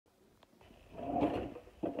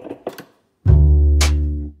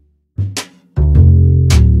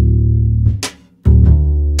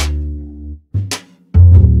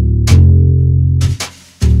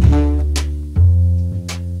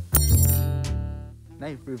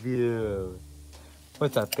Knife review.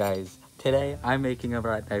 What's up, guys? Today I'm making a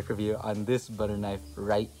knife review on this butter knife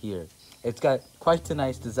right here. It's got quite a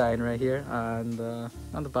nice design right here on the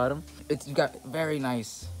bottom. It's very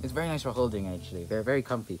nice for holding, actually. Very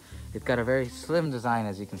comfy. It's got a very slim design,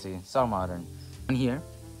 as you can see. So modern. On here,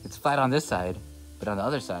 it's flat on this side, but on the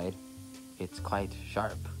other side, it's quite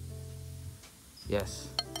sharp. Yes,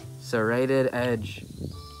 serrated edge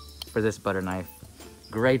for this butter knife.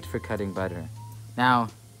 Great for cutting butter. Now,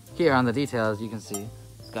 here on the details, you can see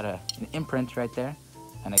it's got an imprint right there,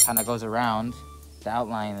 and it kind of goes around the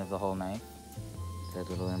outline of the whole knife. That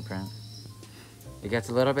little imprint. It gets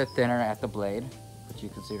a little bit thinner at the blade, which you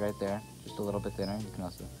can see right there. Just a little bit thinner. You can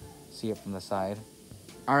also see it from the side.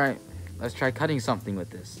 All right, let's try cutting something with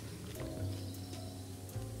this.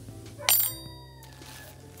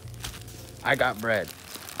 I got bread.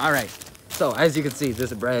 All right, so as you can see,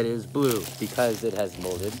 this bread is blue because it has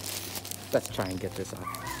molded. Let's try and get this off.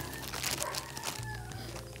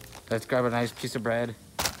 Let's grab a nice piece of bread.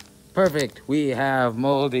 Perfect, we have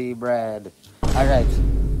moldy bread. All right,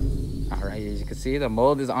 as you can see, the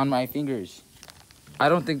mold is on my fingers. I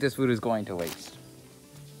don't think this food is going to waste.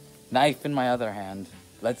 Knife in my other hand.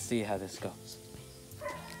 Let's see how this goes.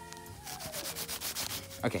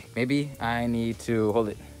 Okay, maybe I need to hold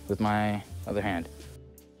it with my other hand.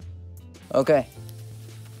 Okay.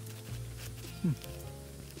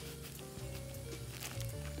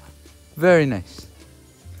 Very nice.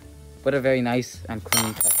 But a very nice and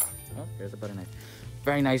clean cut. Oh, there's a butter knife.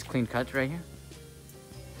 Very nice clean cut right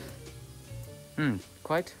here.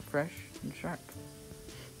 Quite fresh and sharp.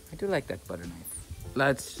 I do like that butter knife.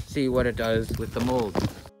 Let's see what it does with the mold.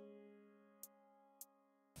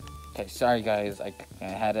 Okay, sorry guys, I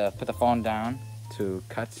had to put the phone down to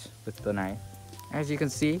cut with the knife. As you can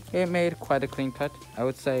see, it made quite a clean cut. I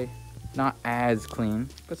would say not as clean,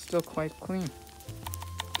 but still quite clean.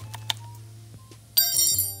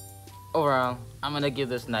 Overall, I'm gonna give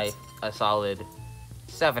this knife a solid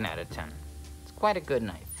 7 out of 10. It's quite a good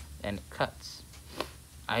knife, and it cuts.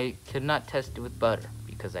 I could not test it with butter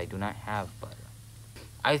because I do not have butter.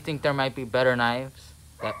 I think there might be better knives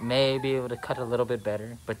that may be able to cut a little bit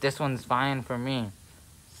better, but this one's fine for me.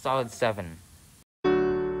 Solid 7.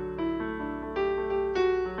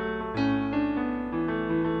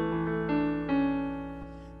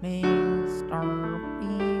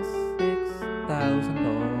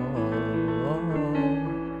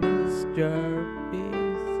 Mr.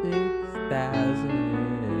 B6000.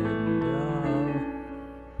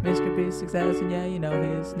 Mr. B6000, yeah, you know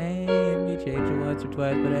his name. You changed it once or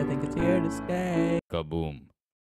twice, but I think it's here to stay. Kaboom.